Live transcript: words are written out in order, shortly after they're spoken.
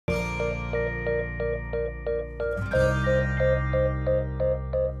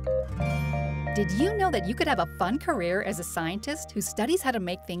Did you know that you could have a fun career as a scientist who studies how to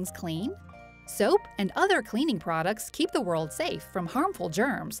make things clean? Soap and other cleaning products keep the world safe from harmful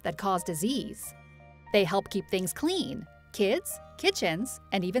germs that cause disease. They help keep things clean, kids, kitchens,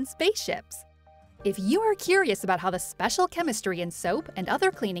 and even spaceships. If you are curious about how the special chemistry in soap and other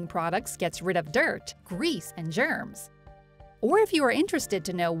cleaning products gets rid of dirt, grease, and germs, or if you are interested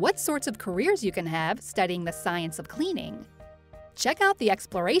to know what sorts of careers you can have studying the science of cleaning, check out the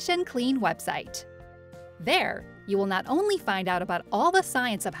Exploration Clean website. There, you will not only find out about all the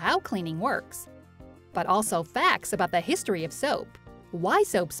science of how cleaning works, but also facts about the history of soap, why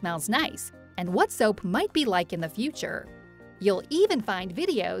soap smells nice, and what soap might be like in the future. You'll even find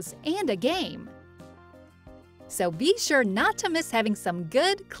videos and a game. So be sure not to miss having some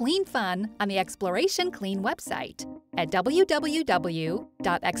good, clean fun on the Exploration Clean website at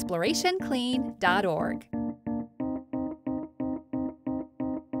www.explorationclean.org.